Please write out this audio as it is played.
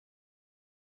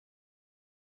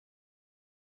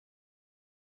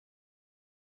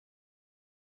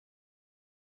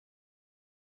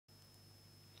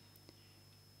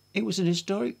It was an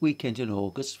historic weekend in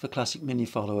August for Classic Mini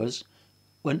followers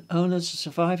when owners of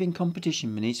surviving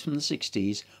competition minis from the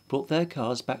 60s brought their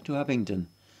cars back to Abingdon,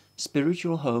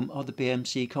 spiritual home of the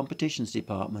BMC competitions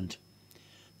department.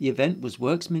 The event was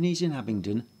Works Minis in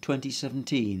Abingdon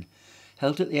 2017,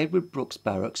 held at the Edward Brooks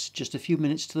Barracks just a few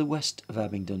minutes to the west of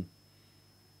Abingdon.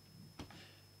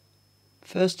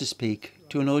 First to speak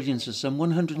to an audience of some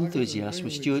 100 enthusiasts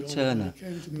was Stuart Turner,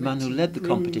 the man who led the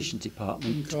competitions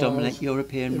department to dominate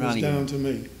European rallying. It was down to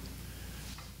me.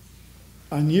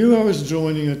 I knew I was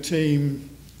joining a team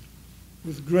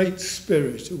with great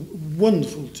spirit, a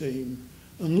wonderful team,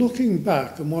 and looking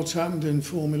back on what's happened in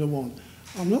Formula One,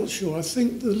 I'm not sure, I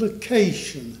think the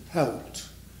location helped.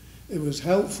 It was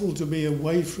helpful to be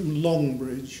away from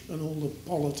Longbridge and all the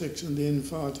politics and the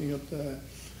infighting up there.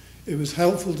 It was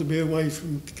helpful to be away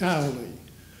from Cowley,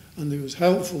 and it was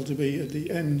helpful to be at the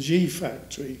MG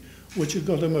factory, which had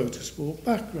got a motorsport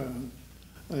background.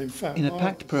 And in fact, in a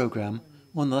packed programme,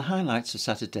 one of the highlights of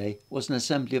Saturday was an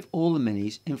assembly of all the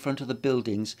minis in front of the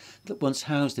buildings that once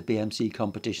housed the BMC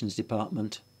competitions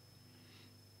department.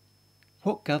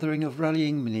 What gathering of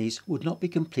rallying minis would not be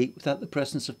complete without the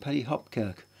presence of Paddy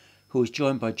Hopkirk, who was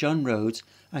joined by John Rhodes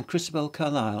and Christabel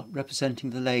Carlisle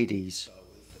representing the ladies.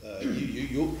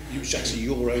 You was actually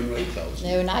your own road cars.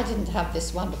 No, and I didn't have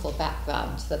this wonderful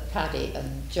background that Paddy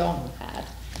and John had.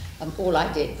 All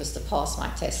I did was to pass my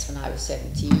test when I was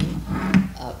 17.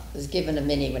 Was given a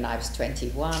Mini when I was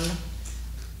 21.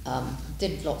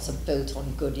 Did lots of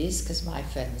bolt-on goodies because my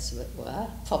friends were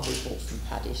probably bought from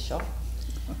Paddy's shop,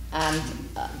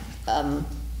 and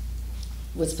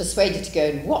was persuaded to go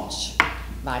and watch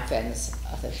my friends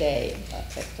the day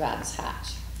at Brands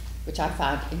Hatch, which I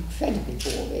found incredibly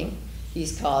boring.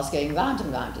 These cars going round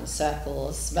and round in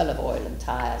circles, smell of oil and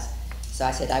tyres. So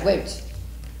I said I won't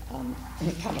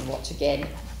come and watch again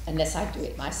unless I do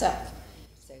it myself.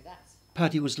 So that's...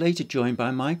 Paddy was later joined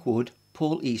by Mike Wood,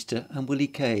 Paul Easter and Willie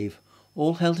Cave,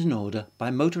 all held in order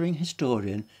by motoring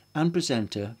historian and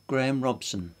presenter Graham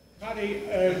Robson. Paddy,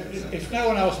 if no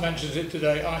one else mentions it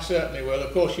today, I certainly will.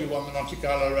 Of course you won the Monte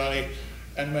Carlo Rally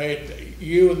and made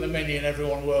you and the Mini and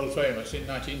everyone world famous in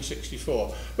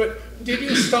 1964. But did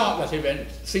you start that event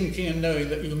thinking and knowing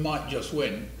that you might just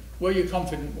win? Were you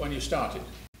confident when you started?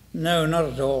 No, not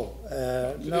at all.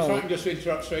 No. If I can just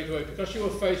interrupt straight away, because you were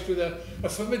faced with a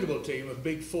formidable team of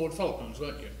big Ford Falcons,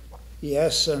 weren't you?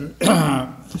 Yes, and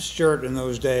Stuart in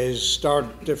those days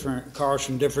started different cars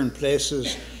from different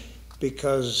places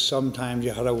because sometimes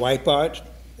you had a wipeout.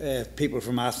 People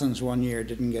from Athens one year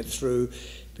didn't get through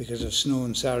because of snow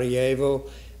in Sarajevo,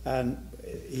 and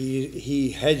he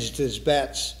hedged his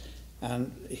bets,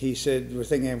 and he said, we're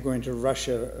thinking of going to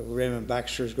Russia, Raymond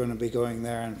Baxter is going to be going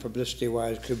there, and publicity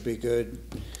wise could be good.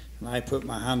 And I put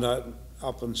my hand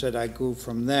up and said I'd go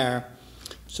from there.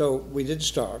 So we did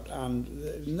start,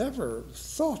 and never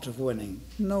thought of winning,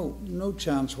 no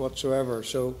chance whatsoever.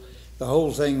 So the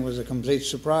whole thing was a complete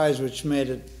surprise, which made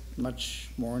it much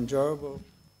more enjoyable.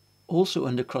 Also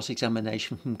under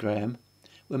cross-examination from Graham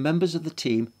were members of the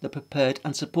team that prepared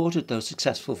and supported those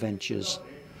successful ventures.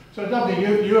 So Dudley,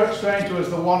 you explained to us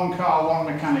the one car,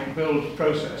 one mechanic build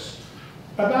process.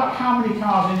 About how many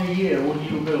cars in a year would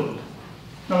you build?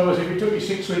 In other words, if it took you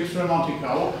 6 weeks for a Monte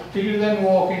Carlo, did you then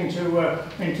walk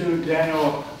into Den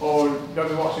or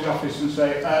Douglas Watts' office and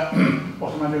say,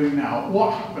 what am I doing now?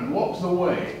 What happened? What was the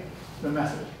way, the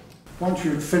method? Once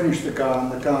you'd finished the car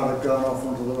and the car had gone off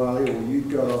onto the rally, or you'd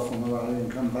go off on the rally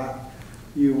and come back,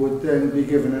 you would then be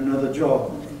given another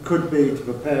job. It could be to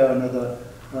prepare another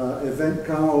event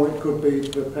car, or it could be to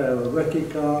prepare a recce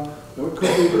car, or it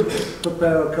could be to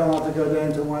prepare a car to go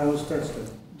down to Wales testing.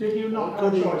 Did you not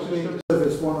have choices to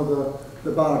service one of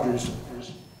the barges?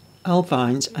 Al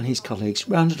Vines and his colleagues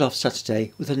rounded off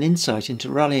Saturday with an insight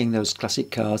into rallying those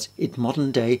classic cars in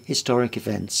modern-day historic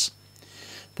events.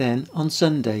 Then, on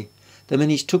Sunday, the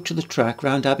Minis took to the track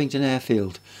round Abingdon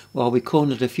Airfield, while we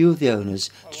cornered a few of the owners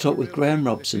to talk with Graham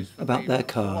Robson about their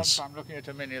cars. I'm looking at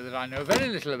a Mini that I know very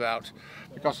little about,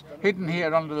 because hidden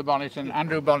here under the bonnet, and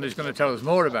Andrew Bond is going to tell us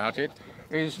more about it,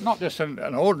 is not just an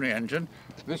ordinary engine.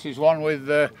 This is one with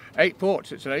 8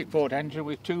 ports. It's an 8-port engine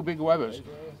with 2 big Webers.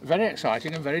 Very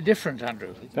exciting and very different,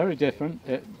 Andrew. Very different.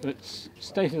 It's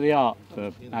state-of-the-art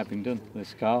for Abingdon,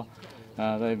 this car.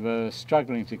 They were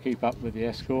struggling to keep up with the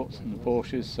Escorts and the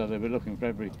Porsches, so they were looking for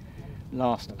every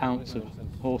last ounce of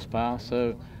horsepower,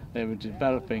 so they were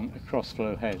developing a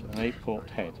cross-flow head, an 8-port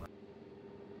head.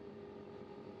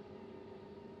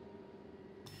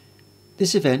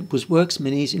 This event was Works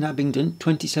Minis in Abingdon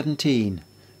 2017.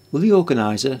 Will the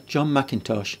organiser, John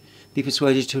McIntosh, be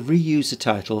persuaded to reuse the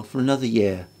title for another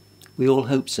year? We all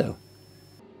hope so.